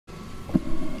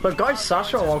But guys,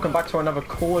 Sasha, and welcome back to another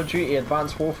Call of Duty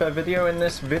Advanced Warfare video. In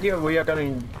this video, we are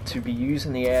going to be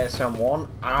using the ASM1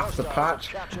 after the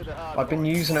patch. I've been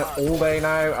using it all day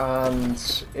now, and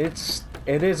it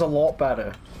is a lot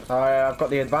better. I've got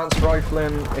the advanced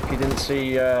rifling. If you didn't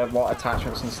see what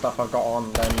attachments and stuff I've got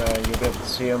on, then you'll be able to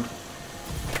see them.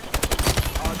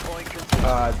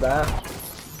 There.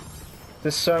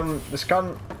 This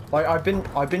gun, like I've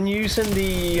been using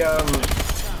the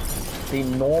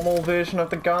normal version of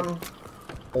the gun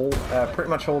pretty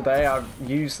much all day. I've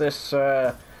used this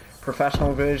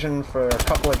professional version for a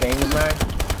couple of games now.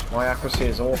 My accuracy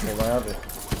is awful there,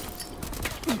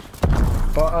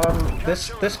 but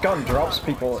this gun drops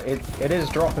people. It is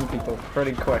dropping people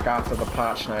pretty quick after the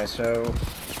patch now, so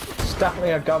it's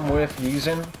definitely a gun worth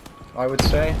using, I would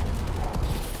say.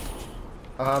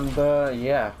 And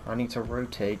yeah, I need to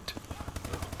rotate.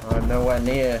 I'm nowhere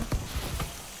near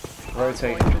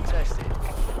rotating.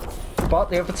 But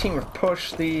the other team have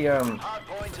pushed the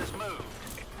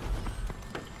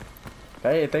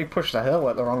they pushed the hill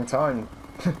at the wrong time.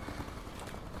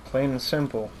 Plain and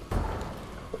simple.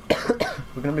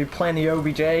 We're gonna be playing the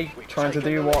OBJ, trying to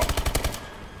do what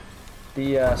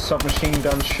the submachine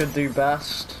guns should do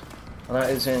best, and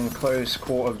that is in close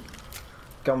quarter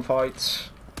gunfights.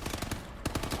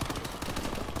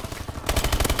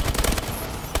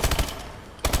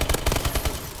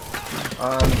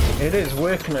 And it is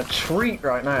working a treat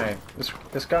right now.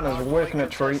 This gun is working a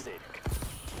treat.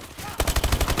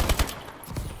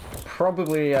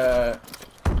 Probably I'll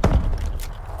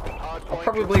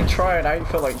probably try it out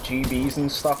for like GBs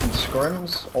and stuff and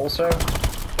scrims also.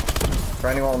 For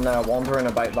anyone wondering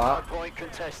about that.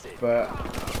 But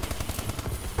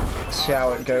see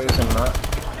how it goes in that.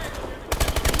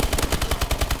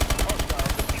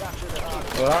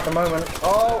 Well, at the moment,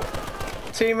 oh,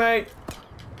 teammate.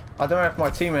 I don't know if my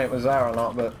teammate was there or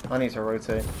not, but I need to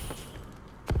rotate.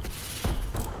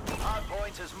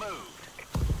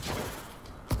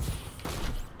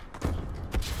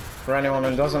 For anyone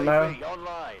who doesn't know,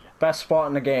 best spot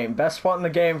in the game. Best spot in the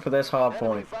game for this hard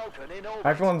point.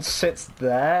 Everyone sits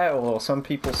there, or some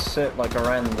people sit like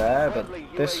around there, but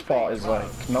this spot is like,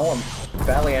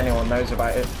 barely anyone knows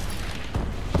about it.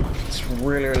 It's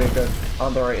really, really good.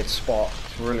 Underrated spot.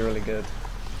 It's really, really good.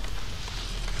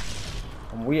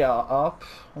 And we are up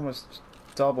almost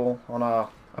double on our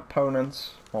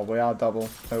opponents. Well, we are double,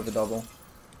 over double.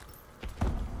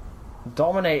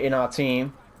 Dominating our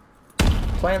team.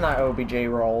 Playing that OBJ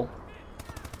role.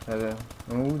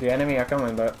 Ooh, the enemy are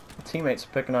coming, but the teammates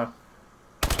are picking up.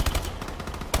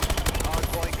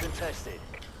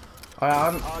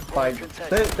 I'm like,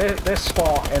 this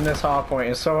spot in this hardpoint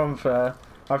is so unfair.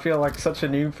 I feel like such a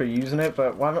noob for using it,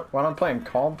 but when I'm playing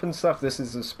comp and stuff, this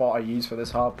is the spot I use for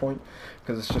this hardpoint,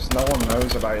 because it's just no one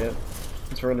knows about it.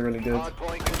 It's really, really good.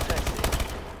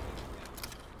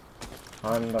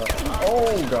 And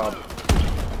oh god.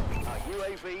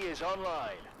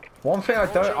 One thing I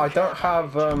don't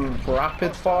have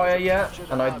rapid fire yet,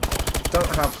 and I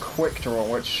don't have quick draw,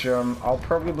 which I'll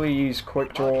probably use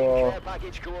quick draw,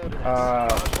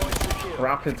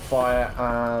 rapid fire,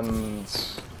 and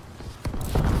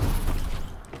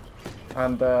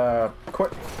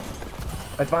quick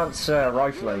advanced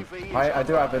rifling. I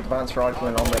do have advanced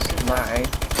rifling on this now,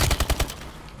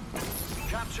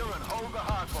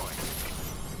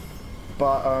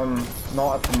 but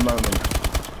not at the moment.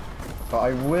 But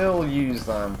I will use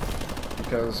them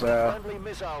because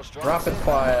rapid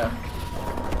fire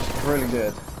is really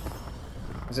good.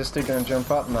 Is this dude gonna jump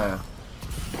up now?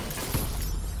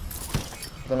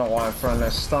 Don't know why I'm throwing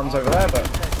those stuns over there, but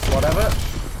whatever.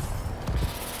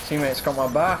 Teammates got my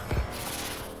back.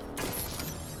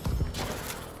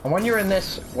 And when you're in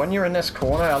this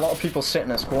corner, a lot of people sit in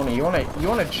this corner. You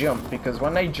wanna jump, because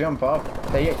when they jump up,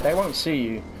 they won't see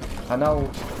you, and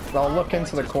they'll look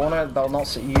into the corner. They'll not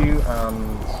see you,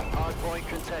 and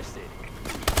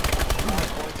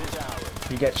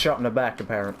you get shot in the back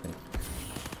apparently.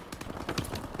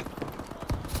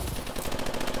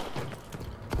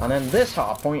 And then this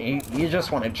hard point, you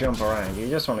just want to jump around. You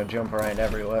just want to jump around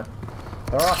everywhere.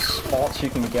 There are spots you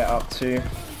can get up to,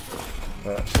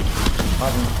 but I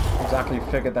haven't exactly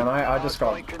figured them out. I just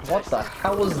got, what the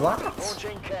hell was that? What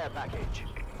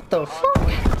the fuck?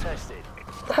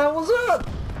 What the hell was that?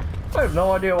 I have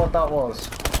no idea what that was.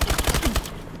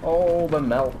 Oh, the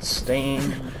melt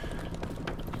stain.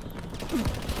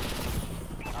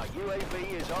 Our UAV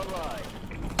is online.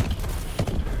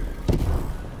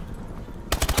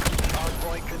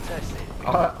 Hardpoint contested.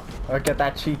 I'll get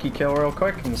that cheeky kill real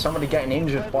quick, and somebody getting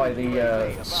injured by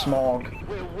the smog.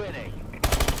 We're winning.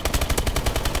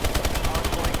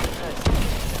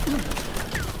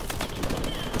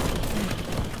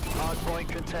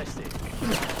 contested.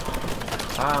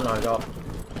 Ah, no, I got.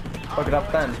 Fuck it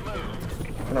up then.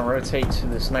 Gonna rotate to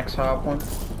this next hard point.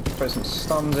 Throw some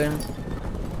stuns in.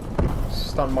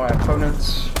 Stun my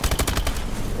opponents.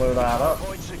 Blow that up.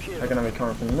 They're gonna be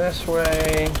coming from this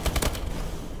way.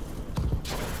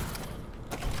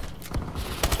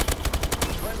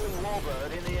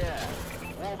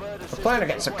 I'm playing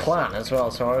against a clan as well,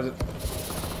 so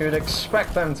you would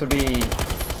expect them to be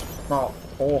not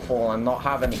awful and not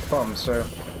have any fun, so...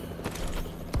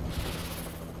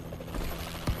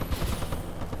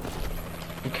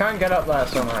 You can get up there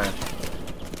somehow.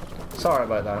 Sorry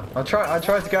about that. I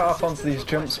tried to get up onto these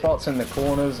jump spots in the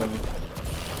corners and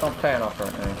not paying off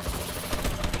right now.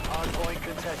 Hardpoint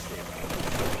contested.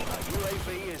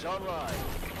 UAV is online.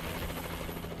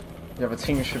 The other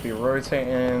team should be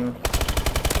rotating.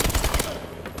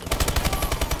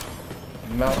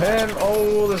 Melt him.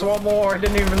 Oh, there's one more. I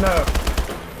didn't even know.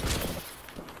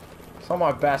 It's not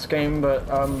my best game, but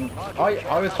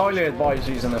I would highly advise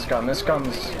using this gun. This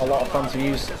gun's a lot of fun to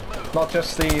use. Not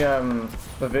just the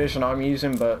vision I'm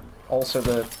using, but also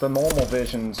the normal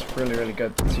vision's really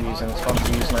good to use, and it's fun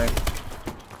to use now.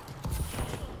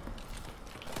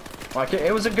 Like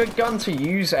it was a good gun to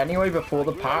use anyway before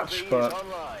the patch, but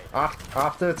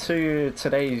after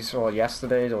today's or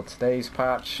yesterday's or today's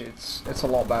patch, it's a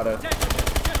lot better.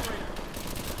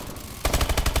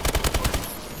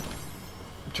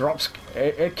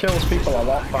 It kills people a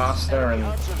lot faster, and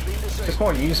it's just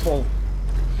more useful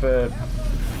for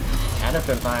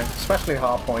anything now, especially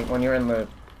hardpoint when you're in the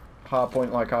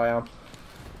hardpoint like I am.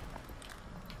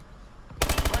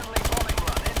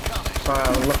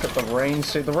 Look at the range.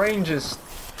 See, the range is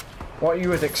what you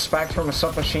would expect from a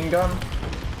submachine gun.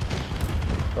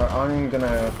 But I'm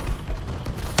gonna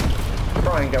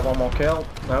try and get one more kill.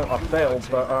 No, I failed,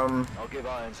 but I'll give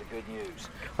Irons a good news.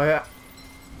 Oh yeah.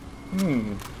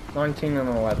 19 and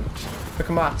 11. Look at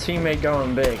my teammate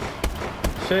going big.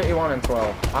 31 and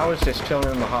 12. I was just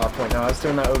chilling in the hardpoint. Now I was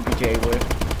doing that OBJ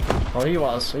with. Well, he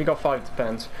was. He got 5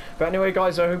 defense. But anyway,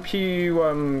 guys, I hope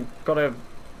you got a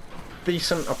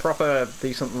proper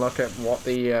decent look at what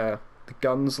the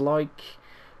gun's like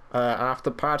after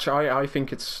patch. I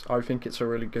think it's a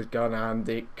really good gun, and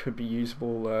it could be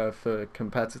usable for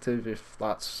competitive if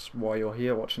that's why you're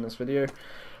here watching this video.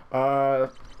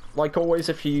 Like always,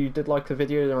 if you did like the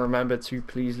video, then remember to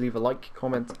please leave a like,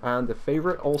 comment, and a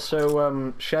favorite.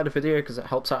 Also, share the video because it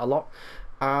helps out a lot.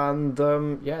 And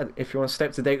yeah, if you want to stay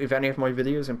up to date with any of my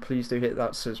videos, then please do hit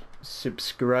that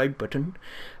subscribe button.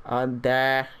 And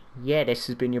yeah, this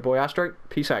has been your boy Astro.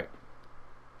 Peace out.